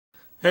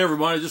Hey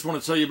everybody, I just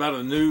want to tell you about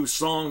a new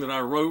song that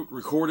I wrote,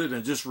 recorded,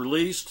 and just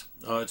released.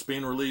 It's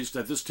being released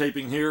at this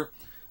taping here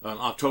on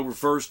October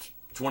 1st,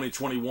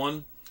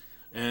 2021.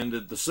 And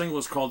the single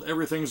is called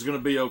Everything's Gonna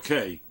Be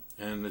Okay.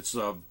 And it's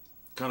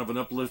kind of an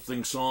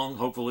uplifting song,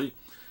 hopefully.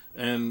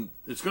 And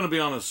it's going to be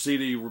on a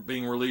CD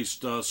being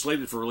released,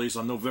 slated for release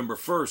on November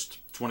 1st,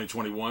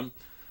 2021.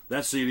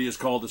 That CD is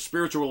called The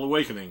Spiritual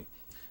Awakening.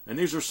 And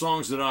these are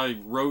songs that I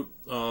wrote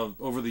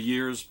over the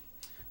years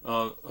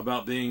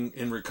about being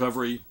in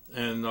recovery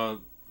and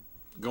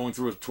going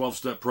through a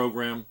 12-step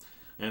program,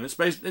 and it's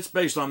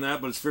based on that,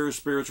 but it's very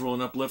spiritual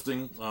and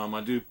uplifting.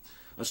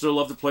 I still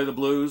love to play the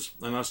blues,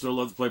 and I still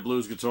love to play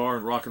blues guitar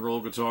and rock and roll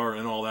guitar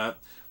and all that.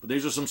 But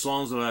these are some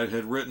songs that I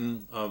had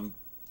written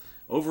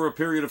over a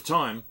period of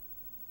time,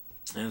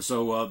 and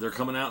so they're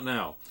coming out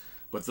now.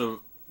 But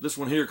this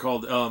one here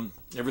called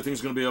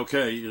 "Everything's Gonna Be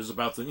Okay" is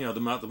about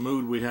the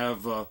mood we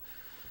have.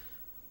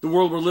 The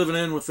world we're living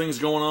in with things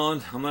going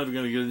on. I'm not even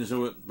going to get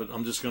into it, but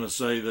I'm just going to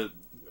say that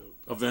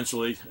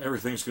eventually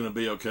everything's going to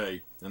be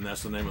okay, and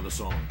that's the name of the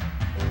song.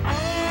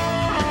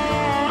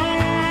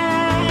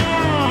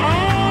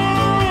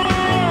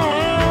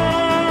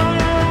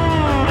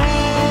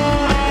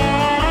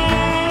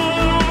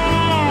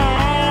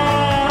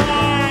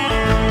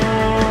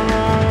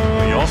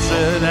 We all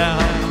set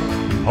out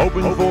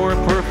hoping for a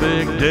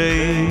perfect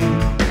day,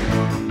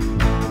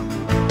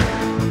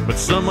 but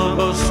some of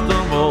us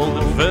stumbled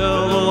and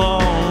fell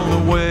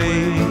along the way.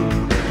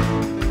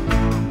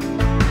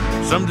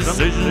 Some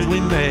decisions we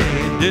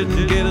made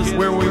didn't get us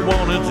where we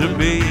wanted to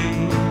be.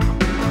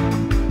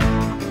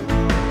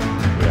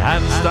 We had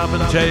to stop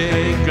and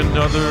take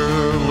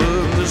another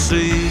look to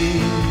see.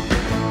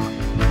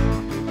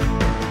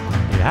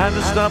 We had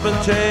to stop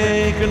and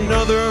take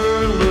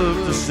another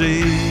look to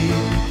see.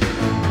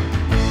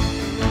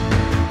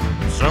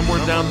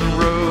 Somewhere down the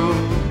road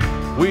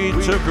we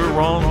took a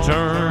wrong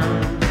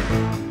turn.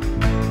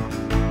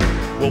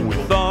 What we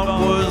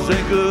thought was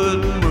a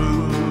good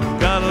move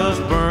got us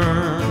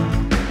burned.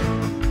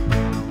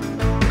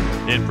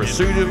 In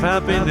pursuit of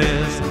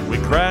happiness, we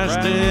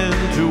crashed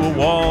into a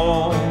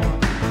wall.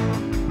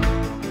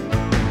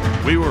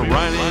 We were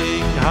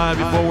riding high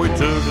before we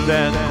took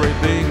that great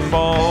big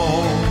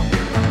fall.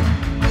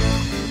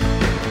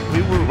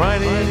 We were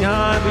riding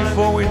high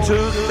before we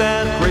took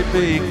that great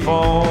big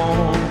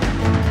fall.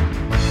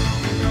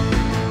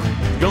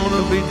 It's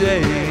gonna be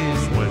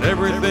days when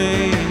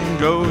everything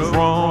goes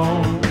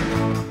wrong.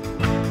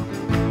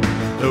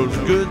 Those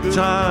good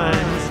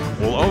times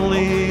will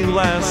only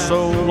last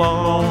so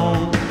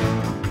long.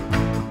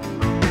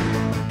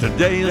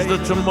 Today is the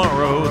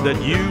tomorrow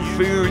that you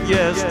feared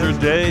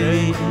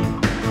yesterday.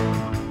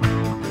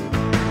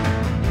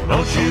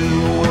 Don't you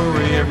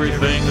worry,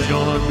 everything's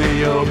gonna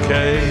be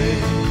okay.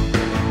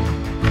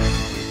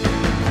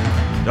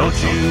 Don't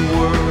you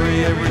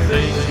worry,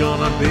 everything's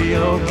gonna be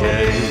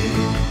okay.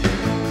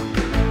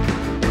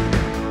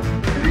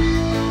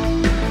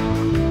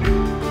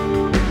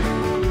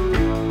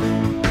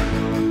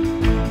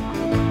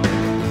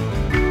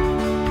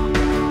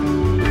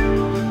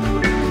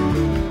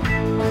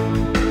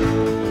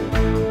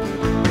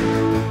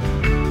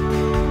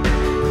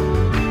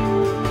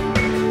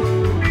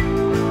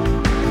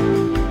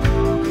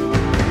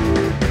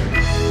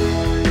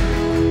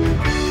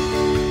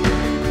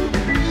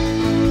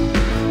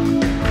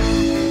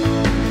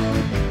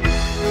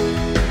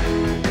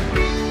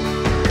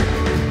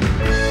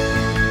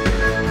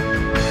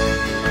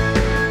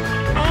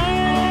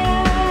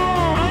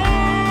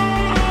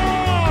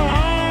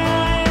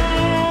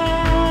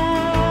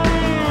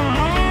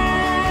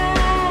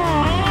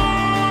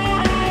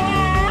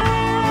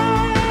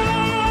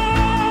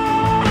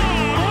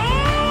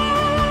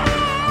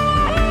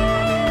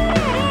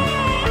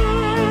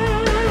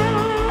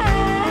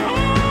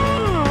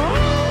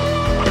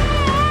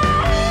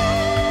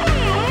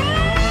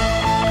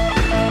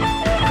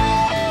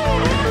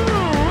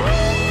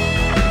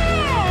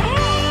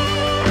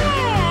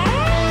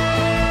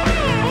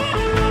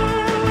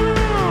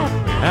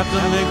 Have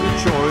to make a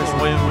choice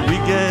when we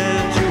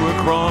get to a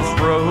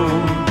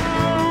crossroad.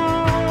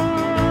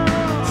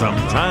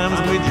 Sometimes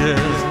we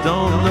just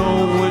don't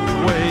know which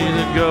way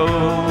to go.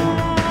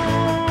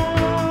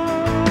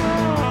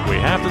 We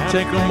have to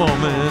take a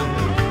moment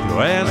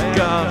to ask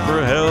God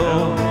for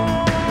help.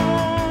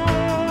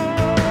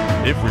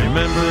 If we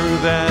remember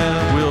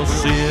that, we'll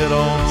see it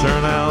all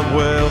turn out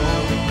well.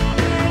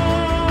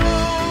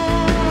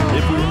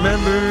 If we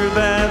remember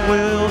that,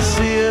 we'll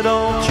see it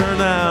all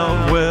turn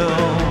out well.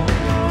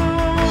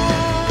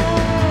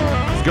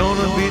 There's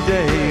gonna be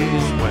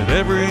days when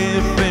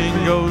everything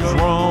goes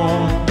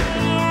wrong.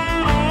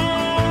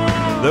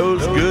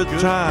 Those good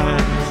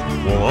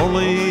times will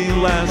only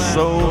last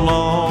so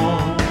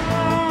long.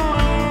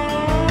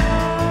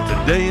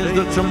 Today is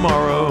the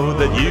tomorrow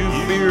that you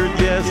feared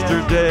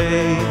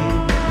yesterday.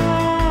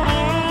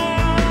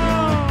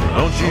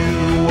 Don't you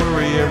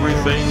worry,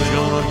 everything's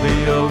gonna be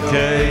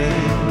okay.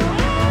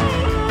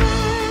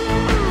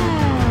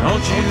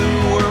 Don't you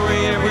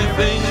worry,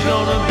 everything's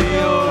gonna be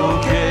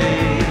okay.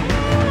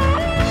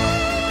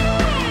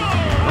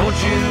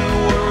 you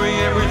worry,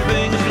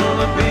 everything's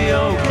gonna be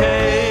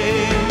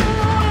okay.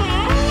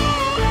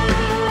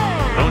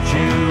 Don't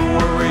you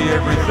worry,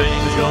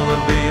 everything's gonna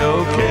be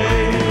okay.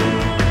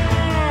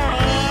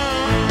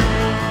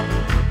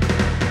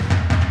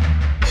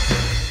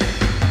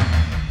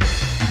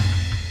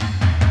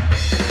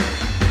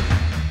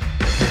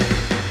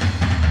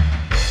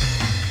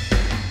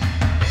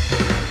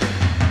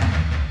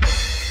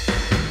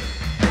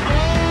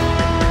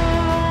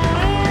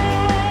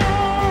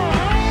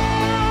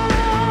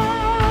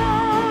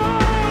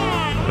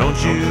 Don't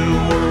you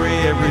worry,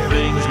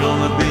 everything's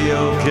gonna be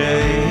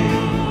okay.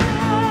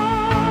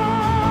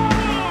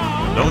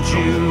 Don't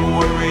you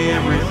worry,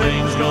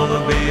 everything's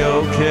gonna be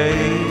okay.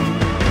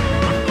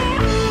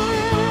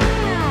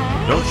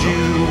 Don't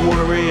you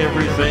worry,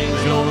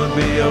 everything's gonna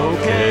be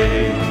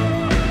okay.